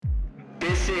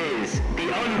This is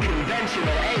the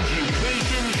Unconventional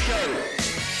Education Show.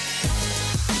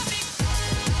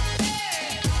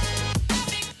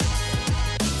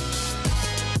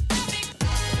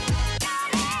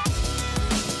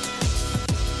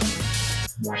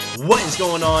 What is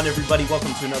going on, everybody?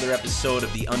 Welcome to another episode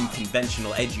of the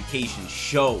Unconventional Education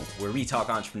Show, where we talk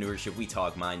entrepreneurship, we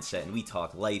talk mindset, and we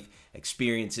talk life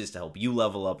experiences to help you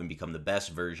level up and become the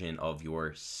best version of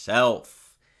yourself.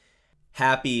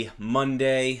 Happy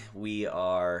Monday. We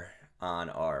are on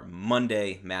our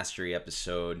Monday Mastery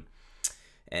episode.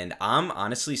 And I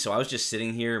was just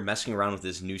sitting here messing around with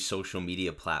this new social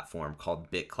media platform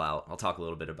called BitClout. I'll talk a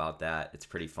little bit about that. It's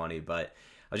pretty funny, but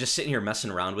I was just sitting here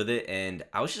messing around with it, and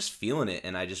I was just feeling it,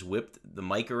 and I just whipped the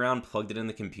mic around, plugged it in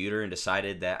the computer, and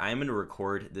decided that I'm going to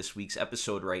record this week's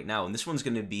episode right now. And this one's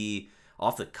going to be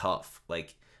off the cuff.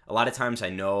 Like, a lot of times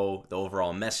I know the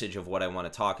overall message of what I want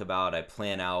to talk about. I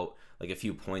plan out, like, a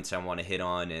few points I want to hit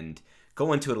on and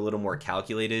go into it a little more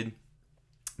calculated.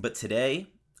 But today,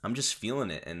 I'm just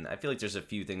feeling it, and I feel like there's a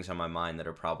few things on my mind that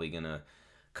are probably going to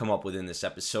come up within this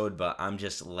episode, but I'm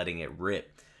just letting it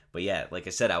rip. But yeah, like I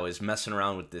said, I was messing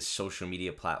around with this social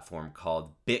media platform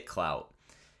called BitClout.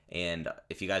 And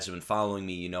if you guys have been following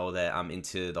me, you know that I'm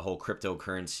into the whole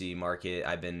cryptocurrency market.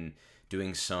 I've been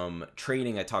doing some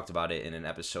trading. I talked about it in an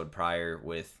episode prior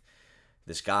with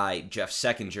this guy, Jeff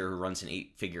Seckinger, who runs an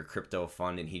 8-figure crypto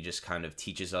fund, and he just kind of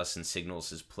teaches us and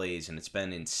signals his plays, and it's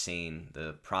been insane,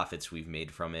 the profits we've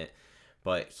made from it.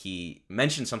 But he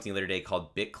mentioned something the other day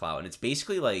called BitClout, and it's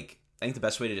basically like, I think the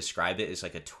best way to describe it is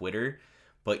like a Twitter,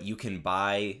 but you can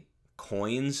buy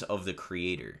coins of the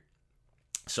creator.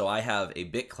 So I have a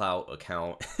BitClout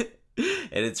account, and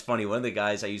it's funny, one of the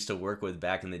guys I used to work with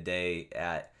back in the day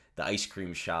at the ice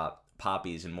cream shop,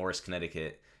 Poppy's in Morris,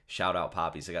 Connecticut, shout out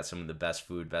Poppy's, I got some of the best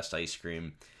food, best ice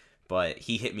cream, but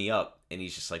he hit me up, and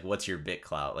he's just like, what's your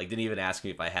BitClout? Like, didn't even ask me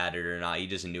if I had it or not, he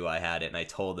just knew I had it, and I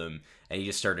told him, and he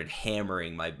just started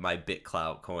hammering my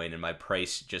BitClout coin, and my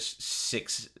price just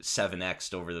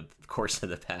 7x'd over the course of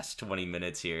the past 20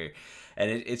 minutes here. And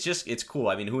it's cool.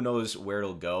 I mean, who knows where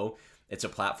it'll go? It's a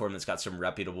platform that's got some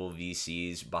reputable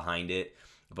VCs behind it,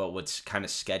 but what's kind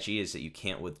of sketchy is that you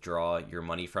can't withdraw your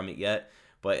money from it yet.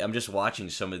 But I'm just watching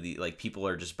some of the, like, people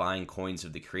are just buying coins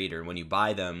of the creator, and when you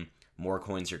buy them, more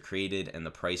coins are created and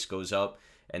the price goes up.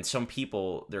 And some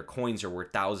people, their coins are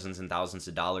worth thousands and thousands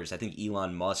of dollars. I think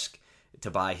Elon Musk,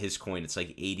 to buy his coin, it's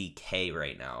like $80K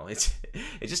right now. It's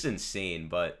just insane.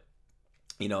 But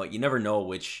you know, you never know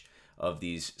which of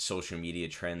these social media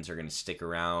trends are going to stick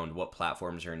around, what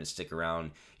platforms are going to stick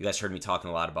around. You guys heard me talking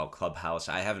a lot about Clubhouse.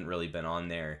 I haven't really been on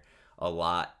there a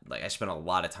lot. Like, I spent a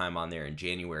lot of time on there in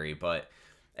January, but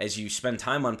as you spend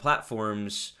time on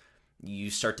platforms,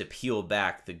 you start to peel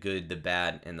back the good, the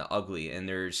bad, and the ugly. And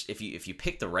there's, if you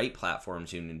pick the right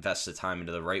platforms and invest the time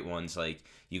into the right ones, like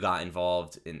you got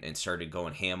involved and started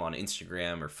going ham on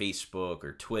Instagram or Facebook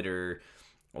or Twitter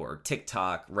or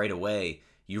TikTok right away,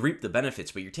 you reap the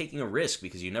benefits, but you're taking a risk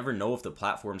because you never know if the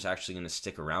platform's actually going to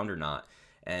stick around or not.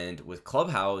 And with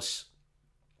Clubhouse,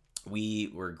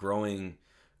 we were growing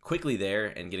quickly there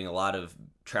and getting a lot of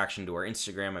traction to our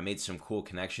Instagram. I made some cool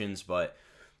connections, but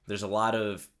there's a lot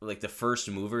of, like, the first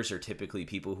movers are typically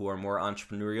people who are more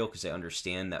entrepreneurial because they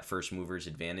understand that first mover's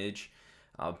advantage.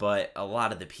 But a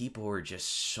lot of the people were just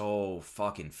so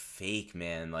fucking fake,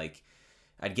 man. Like,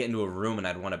 I'd get into a room and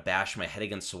I'd want to bash my head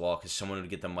against the wall because someone would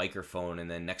get the microphone, and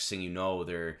then next thing you know,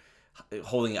 they're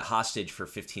holding it hostage for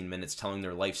 15 minutes, telling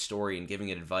their life story and giving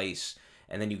it advice.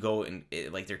 And then you go and,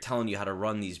 like, they're telling you how to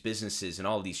run these businesses and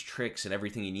all these tricks and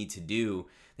everything you need to do.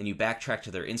 Then you backtrack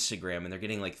to their Instagram and they're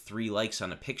getting like 3 likes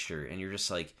on a picture, and you're just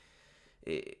like,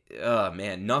 oh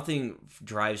man, nothing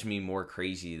drives me more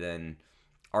crazy than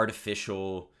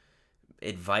artificial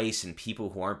advice and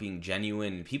people who aren't being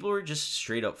genuine. People are just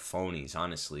straight up phonies,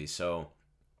 honestly. So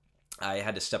I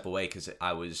had to step away because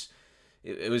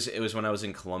it was when I was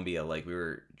in Colombia. Like, we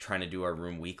were trying to do our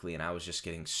room weekly, and I was just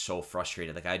getting so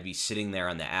frustrated. Like, I'd be sitting there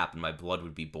on the app and my blood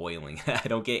would be boiling. I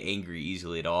don't get angry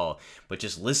easily at all, but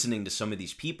just listening to some of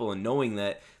these people and knowing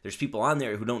that there's people on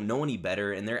there who don't know any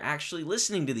better, and they're actually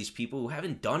listening to these people who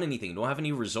haven't done anything, don't have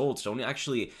any results, don't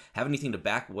actually have anything to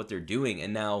back what they're doing.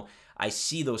 And now I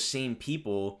see those same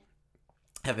people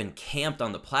have been camped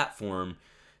on the platform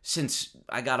since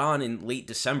I got on in late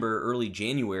December, early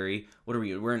January. What are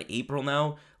we? We're in April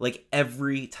now. Like,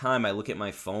 every time I look at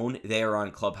my phone, they are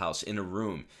on Clubhouse in a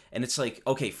room. And it's like,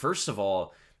 okay, first of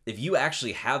all, if you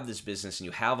actually have this business and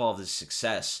you have all this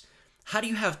success, how do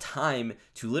you have time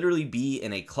to literally be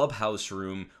in a Clubhouse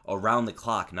room around the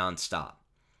clock nonstop?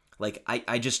 Like,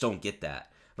 I just don't get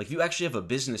that. Like, if you actually have a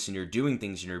business and you're doing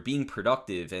things and you're being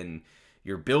productive and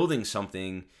you're building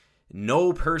something.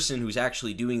 No person who's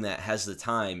actually doing that has the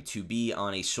time to be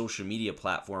on a social media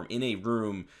platform in a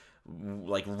room,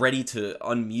 like ready to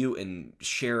unmute and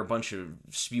share a bunch of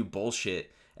spew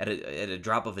bullshit at a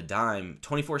drop of a dime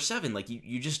 24/7. Like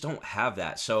you just don't have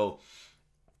that. So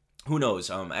who knows?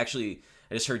 Actually,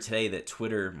 I just heard today that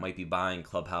Twitter might be buying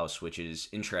Clubhouse, which is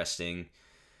interesting.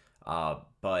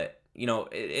 But you know,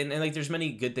 and like there's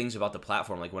many good things about the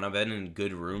platform. Like when I've been in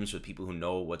good rooms with people who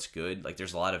know what's good, like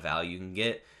there's a lot of value you can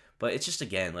get. But it's just,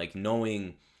 again, like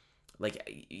knowing,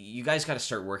 like you guys got to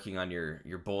start working on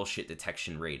your bullshit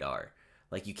detection radar.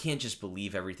 Like you can't just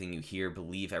believe everything you hear,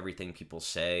 believe everything people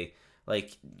say.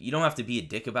 Like you don't have to be a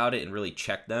dick about it and really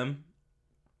check them.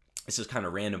 This is kind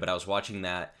of random, but I was watching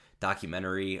that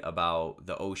documentary about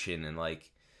the ocean, and like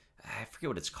I forget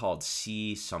what it's called,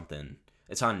 Sea something.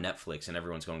 It's on Netflix and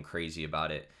everyone's going crazy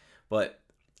about it. But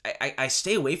I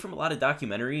stay away from a lot of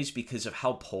documentaries because of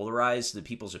how polarized the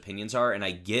people's opinions are, and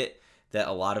I get that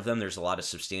a lot of them, there's a lot of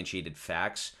substantiated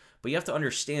facts, but you have to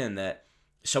understand that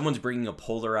someone's bringing a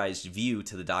polarized view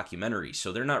to the documentary,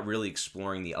 so they're not really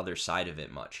exploring the other side of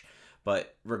it much.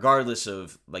 But regardless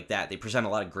of like that, they present a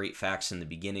lot of great facts in the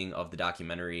beginning of the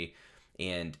documentary,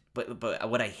 and but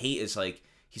what I hate is like,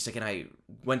 he's like, and I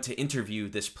went to interview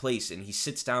this place, and he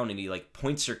sits down and he like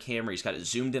points their camera, he's got it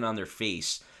zoomed in on their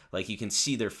face, like you can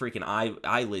see their freaking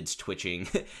eyelids twitching,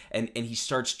 and he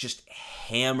starts just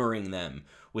hammering them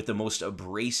with the most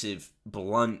abrasive,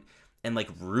 blunt, and like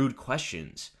rude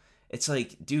questions. It's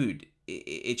like, dude,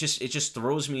 it just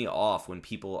throws me off when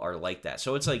people are like that.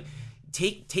 So it's like,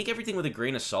 take everything with a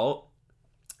grain of salt.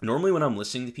 Normally when I'm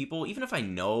listening to people, even if I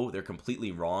know they're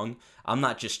completely wrong, I'm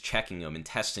not just checking them and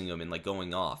testing them and like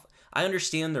going off. I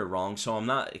understand they're wrong, so I'm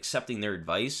not accepting their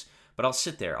advice, but I'll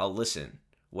sit there, I'll listen.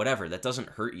 Whatever, that doesn't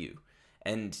hurt you.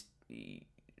 And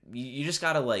you just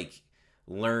gotta like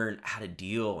learn how to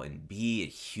deal and be a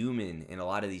human in a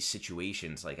lot of these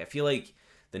situations. Like I feel like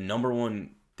the number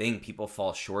one thing people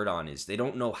fall short on is they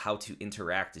don't know how to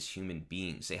interact as human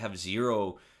beings. They have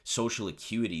zero social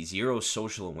acuity, zero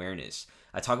social awareness.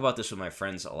 I talk about this with my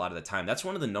friends a lot of the time. That's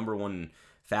one of the number one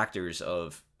factors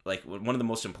of like one of the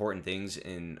most important things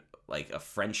in like a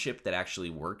friendship that actually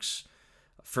works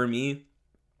for me,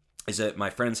 is that my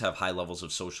friends have high levels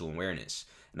of social awareness.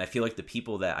 And I feel like the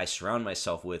people that I surround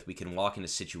myself with, we can walk into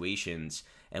situations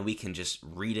and we can just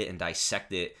read it and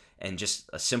dissect it, and just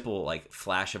a simple like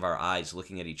flash of our eyes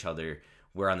looking at each other,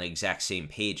 we're on the exact same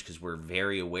page because we're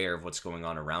very aware of what's going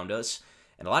on around us.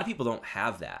 And a lot of people don't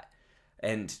have that.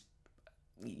 And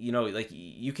you know, like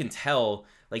you can tell,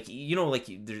 like, you know, like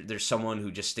there's someone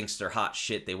who just thinks they're hot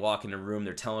shit. They walk in a room,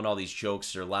 they're telling all these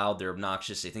jokes, they're loud, they're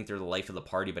obnoxious, they think they're the life of the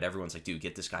party, but everyone's like, dude,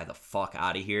 get this guy the fuck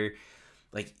out of here.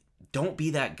 Like, don't be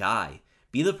that guy.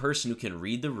 Be the person who can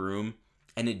read the room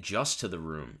and adjust to the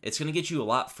room. It's going to get you a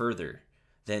lot further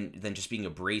than just being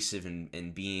abrasive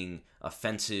and being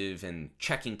offensive and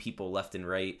checking people left and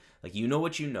right. Like, you know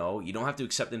what you know. You don't have to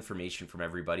accept information from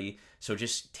everybody. So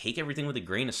just take everything with a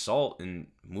grain of salt and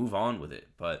move on with it.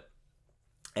 But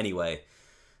anyway,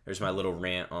 there's my little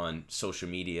rant on social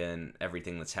media and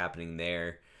everything that's happening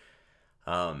there.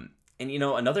 And you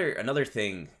know, another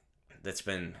thing that's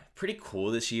been pretty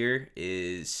cool this year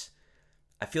is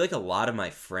I feel like a lot of my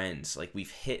friends, like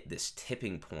we've hit this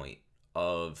tipping point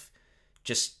of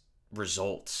just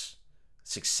results,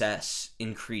 success,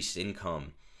 increased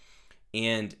income.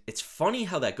 And it's funny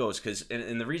how that goes, because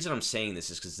and the reason I'm saying this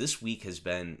is because this week has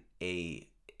been a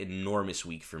enormous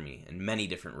week for me in many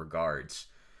different regards.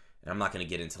 And I'm not going to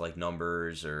get into like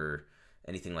numbers or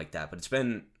anything like that, but it's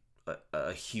been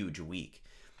a huge week.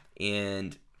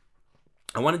 And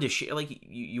I wanted to share, like,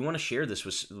 you want to share this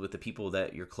with the people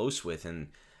that you're close with. And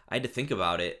I had to think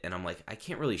about it, and I'm like, I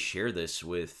can't really share this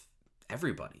with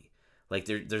everybody. Like,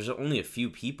 there's only a few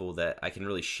people that I can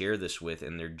really share this with,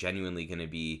 and they're genuinely going to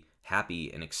be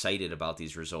happy and excited about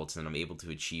these results, and I'm able to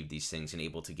achieve these things and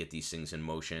able to get these things in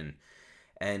motion.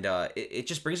 And it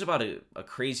just brings about a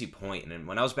crazy point. And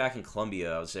when I was back in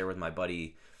Colombia, I was there with my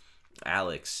buddy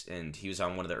Alex, and he was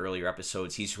on one of the earlier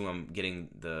episodes. He's who I'm getting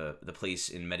the place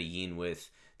in Medellin with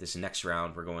this next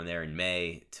round. We're going there in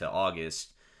May to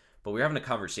August. But we were having a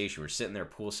conversation. We were sitting there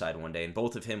poolside one day, and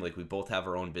both of him, like, we both have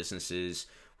our own businesses.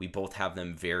 We both have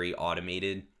them very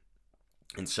automated.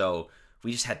 And so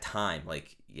we just had time,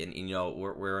 like, and you know,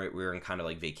 we're in kind of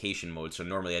like vacation mode. So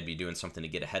normally I'd be doing something to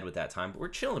get ahead with that time, but we're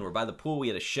chilling. We're by the pool. We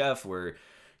had a chef. We're,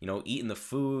 you know, eating the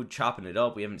food, chopping it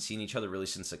up. We haven't seen each other really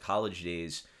since the college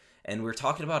days. And we're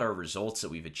talking about our results that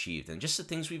we've achieved and just the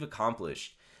things we've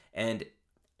accomplished. And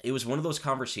it was one of those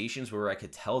conversations where I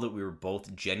could tell that we were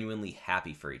both genuinely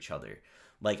happy for each other.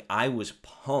 Like, I was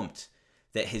pumped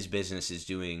that his business is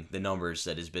doing the numbers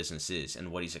that his business is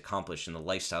and what he's accomplished and the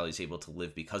lifestyle he's able to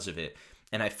live because of it.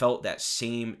 And I felt that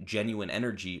same genuine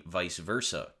energy vice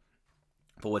versa.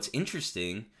 But what's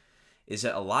interesting is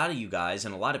that a lot of you guys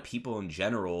and a lot of people in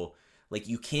general, like,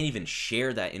 you can't even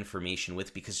share that information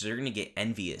with, because they're going to get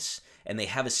envious and they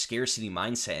have a scarcity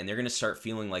mindset, and they're going to start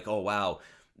feeling like, oh, wow,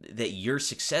 that your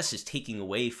success is taking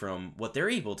away from what they're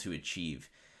able to achieve.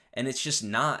 And it's just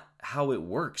not how it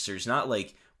works. There's not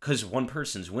like, because one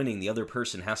person's winning, the other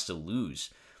person has to lose.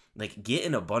 Like, get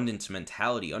an abundance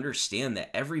mentality. Understand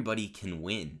that everybody can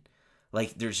win.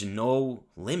 Like, there's no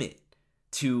limit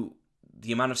to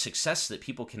the amount of success that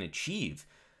people can achieve.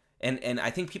 And I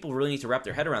think people really need to wrap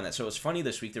their head around that. So it was funny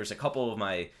this week. There was a couple of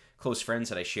my close friends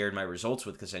that I shared my results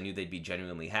with, because I knew they'd be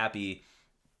genuinely happy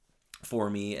for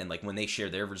me. And like, when they share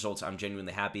their results, I'm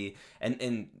genuinely happy.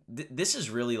 And this is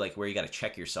really like where you got to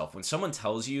check yourself. When someone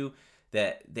tells you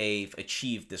that they've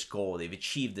achieved this goal, they've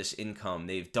achieved this income,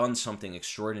 they've done something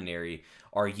extraordinary,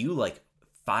 are you like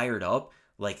fired up?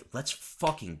 Like, let's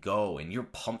fucking go, and you're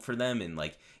pumped for them and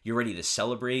like you're ready to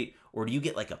celebrate? Or do you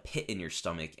get like a pit in your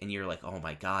stomach and you're like, oh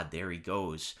my God, there he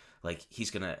goes. Like, he's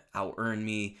going to out-earn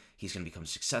me. He's going to become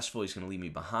successful. He's going to leave me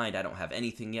behind. I don't have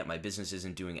anything yet. My business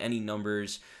isn't doing any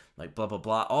numbers. Like, blah, blah,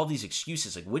 blah. All these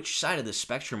excuses. Like, which side of the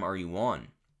spectrum are you on?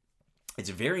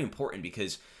 It's very important,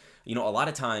 because, you know, a lot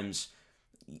of times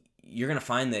you're going to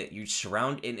find that you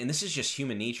surround, and this is just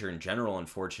human nature in general,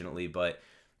 unfortunately, but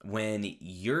when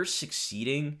you're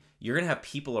succeeding, you're going to have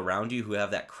people around you who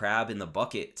have that crab in the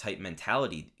bucket type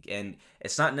mentality. And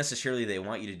it's not necessarily they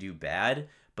want you to do bad,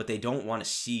 but they don't want to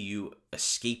see you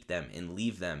escape them and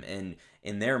leave them. And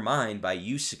in their mind, by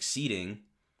you succeeding,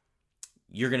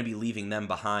 you're going to be leaving them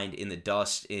behind in the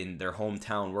dust in their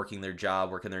hometown, working their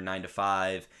job, working their 9 to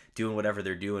 5, doing whatever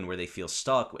they're doing, where they feel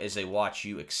stuck, as they watch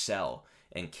you excel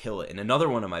and kill it. And another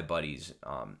one of my buddies,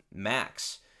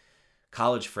 Max,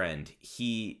 college friend,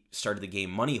 he started the game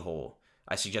Money Hole.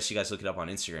 I suggest you guys look it up on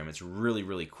Instagram. It's really,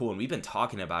 really cool. And we've been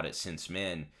talking about it since,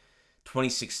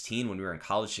 2016, when we were in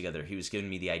college together. He was giving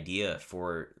me the idea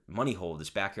for Money Hole,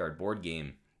 this backyard board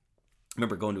game. I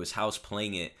remember going to his house,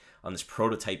 playing it on this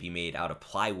prototype he made out of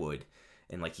plywood,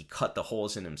 and like, he cut the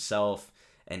holes in himself.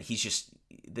 And he's just,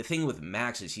 the thing with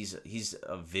Max is he's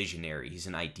a visionary. He's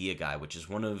an idea guy, which is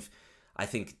one of, I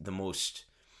think, the most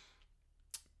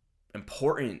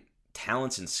important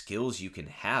talents and skills you can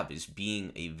have, is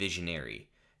being a visionary,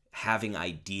 having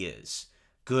ideas,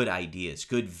 good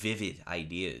vivid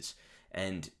ideas.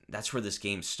 And that's where this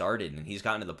game started. And he's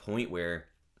gotten to the point where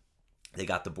they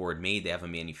got the board made. They have a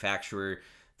manufacturer.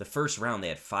 The first round, they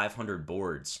had 500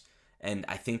 boards. And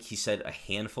I think he said a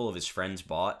handful of his friends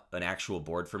bought an actual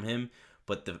board from him.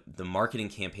 But the marketing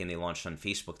campaign they launched on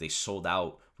Facebook, they sold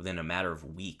out within a matter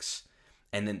of weeks.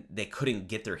 And then they couldn't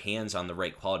get their hands on the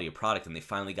right quality of product. And they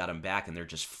finally got him back, and they're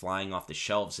just flying off the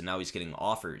shelves. And now he's getting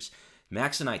offers.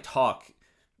 Max and I talk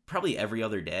probably every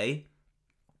other day.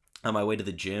 On my way to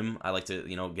the gym, I like to,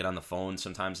 get on the phone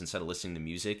sometimes instead of listening to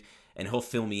music, and he'll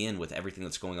fill me in with everything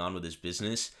that's going on with his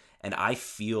business. And I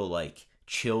feel like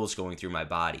chills going through my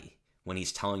body when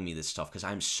he's telling me this stuff, because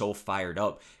I'm so fired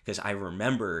up, because I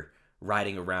remember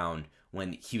riding around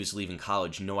when he was leaving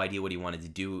college, no idea what he wanted to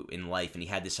do in life, and he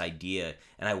had this idea,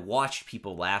 and I watched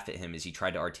people laugh at him as he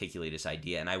tried to articulate his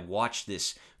idea, and I watched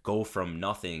this go from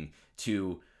nothing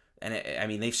to, and I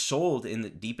mean, they've sold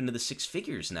deep into the 6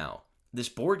 figures now. This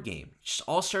board game just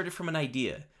all started from an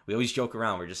idea. We always joke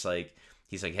around. We're just like,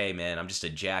 he's like, hey man, I'm just a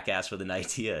jackass with an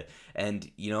idea.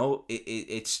 And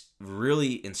it's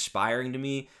really inspiring to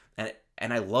me.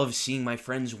 And I love seeing my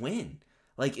friends win.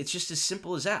 Like, it's just as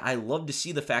simple as that. I love to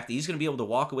see the fact that he's going to be able to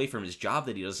walk away from his job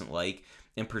that he doesn't like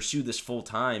and pursue this full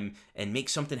time and make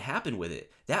something happen with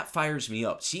it. That fires me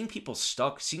up. Seeing people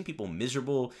stuck, seeing people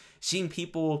miserable, seeing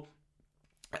people,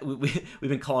 we've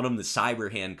been calling them the cyber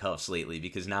handcuffs lately,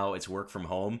 because now it's work from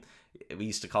home. We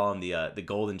used to call them the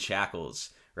golden shackles,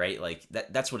 right? Like,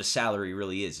 that's what a salary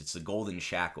really is. It's the golden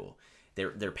shackle.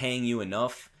 They're paying you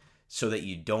enough so that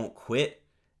you don't quit,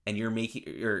 and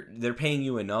they're paying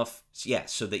you enough,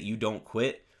 so that you don't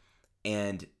quit,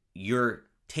 and you're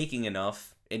taking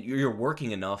enough, and you're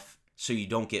working enough so you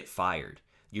don't get fired.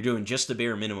 You're doing just the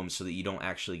bare minimum so that you don't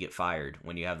actually get fired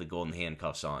when you have the golden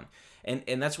handcuffs on.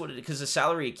 And that's what because the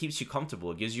salary, it keeps you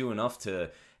comfortable. It gives you enough to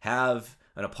have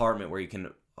an apartment where you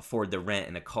can afford the rent,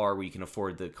 and a car where you can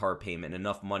afford the car payment, and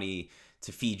enough money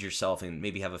to feed yourself and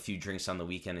maybe have a few drinks on the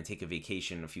weekend and take a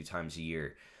vacation a few times a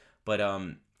year. But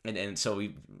and so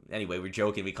we're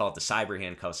joking. We call it the cyber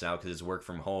handcuffs now, because it's work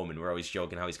from home, and we're always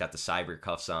joking how he's got the cyber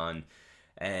cuffs on.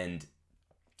 And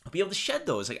I'll be able to shed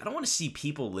those. Like, I don't want to see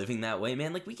people living that way,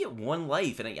 man. Like, we get one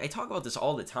life, and I talk about this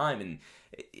all the time, and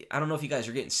I don't know if you guys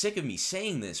are getting sick of me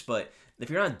saying this, but if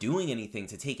you're not doing anything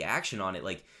to take action on it,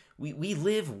 like, we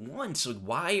live once. Like,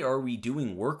 why are we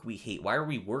doing work we hate? Why are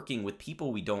we working with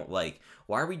people we don't like?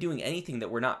 Why are we doing anything that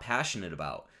we're not passionate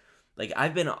about? Like,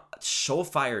 I've been so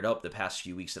fired up the past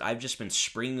few weeks that I've just been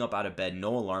springing up out of bed,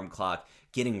 no alarm clock,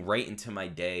 getting right into my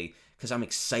day, because I'm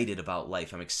excited about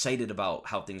life. I'm excited about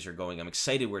how things are going. I'm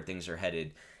excited where things are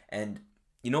headed. And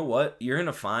you know what? You're going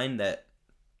to find that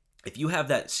if you have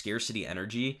that scarcity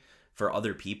energy for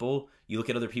other people, you look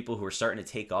at other people who are starting to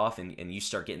take off, and you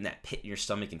start getting that pit in your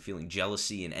stomach and feeling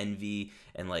jealousy and envy,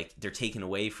 and like they're taken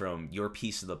away from your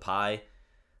piece of the pie.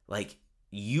 Like,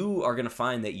 you are going to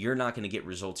find that you're not going to get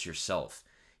results yourself.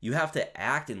 You have to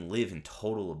act and live in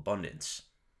total abundance.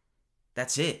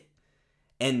 That's it.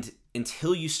 And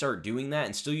until you start doing that,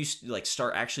 and still you like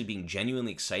start actually being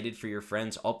genuinely excited for your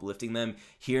friends, uplifting them,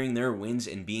 hearing their wins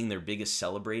and being their biggest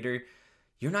celebrator,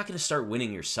 you're not going to start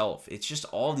winning yourself. It's just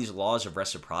all these laws of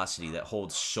reciprocity that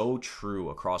hold so true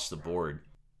across the board.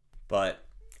 But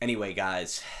anyway,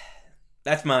 guys,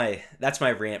 that's my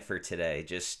rant for today.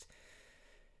 Just,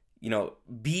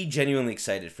 be genuinely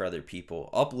excited for other people,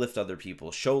 uplift other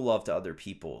people, show love to other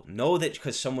people. Know that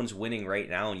because someone's winning right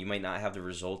now and you might not have the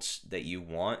results that you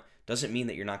want, doesn't mean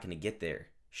that you're not going to get there.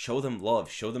 Show them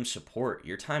love, show them support.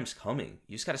 Your time's coming.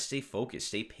 You just got to stay focused,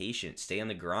 stay patient, stay on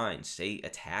the grind, stay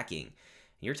attacking.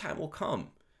 Your time will come.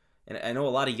 And I know a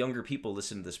lot of younger people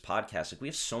listen to this podcast. Like, we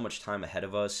have so much time ahead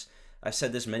of us. I've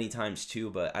said this many times too,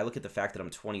 but I look at the fact that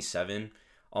I'm 27,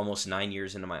 almost 9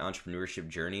 years into my entrepreneurship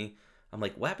journey. I'm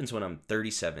like, what happens when I'm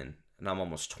 37 and I'm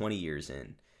almost 20 years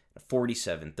in,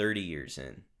 47, 30 years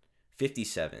in,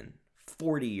 57,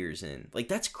 40 years in? Like,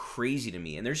 that's crazy to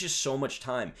me. And there's just so much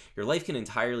time. Your life can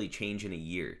entirely change in a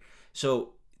year.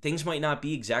 So things might not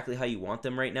be exactly how you want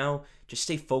them right now. Just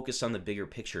stay focused on the bigger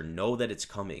picture. Know that it's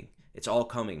coming. It's all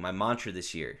coming. My mantra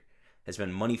this year has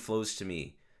been money flows to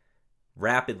me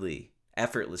rapidly,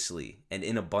 effortlessly, and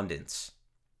in abundance.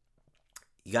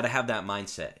 You got to have that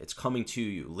mindset. It's coming to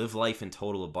you. Live life in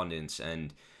total abundance,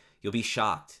 and you'll be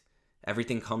shocked.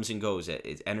 Everything comes and goes.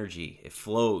 It's energy. It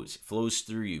flows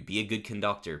through you. Be a good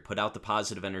conductor. Put out the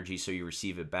positive energy so you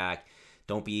receive it back.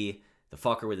 Don't be the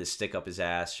fucker with his stick up his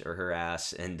ass or her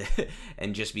ass and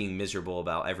just being miserable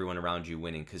about everyone around you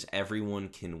winning, because everyone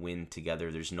can win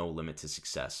together. There's no limit to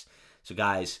success. So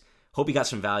guys, hope you got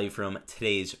some value from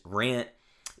today's rant.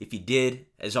 If you did,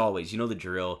 as always, you know the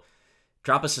drill.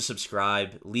 Drop us a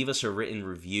subscribe, leave us a written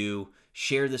review,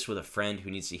 share this with a friend who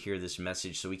needs to hear this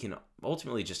message so we can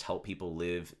ultimately just help people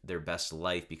live their best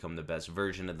life, become the best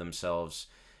version of themselves,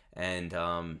 and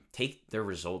take their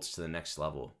results to the next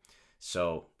level.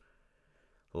 So,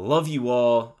 love you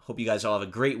all. Hope you guys all have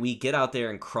a great week. Get out there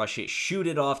and crush it. Shoot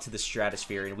it off to the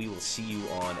stratosphere, and we will see you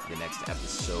on the next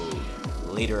episode.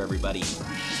 Later, everybody.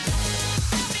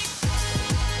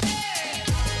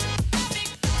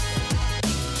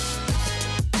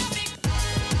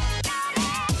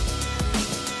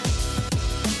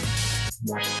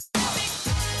 What?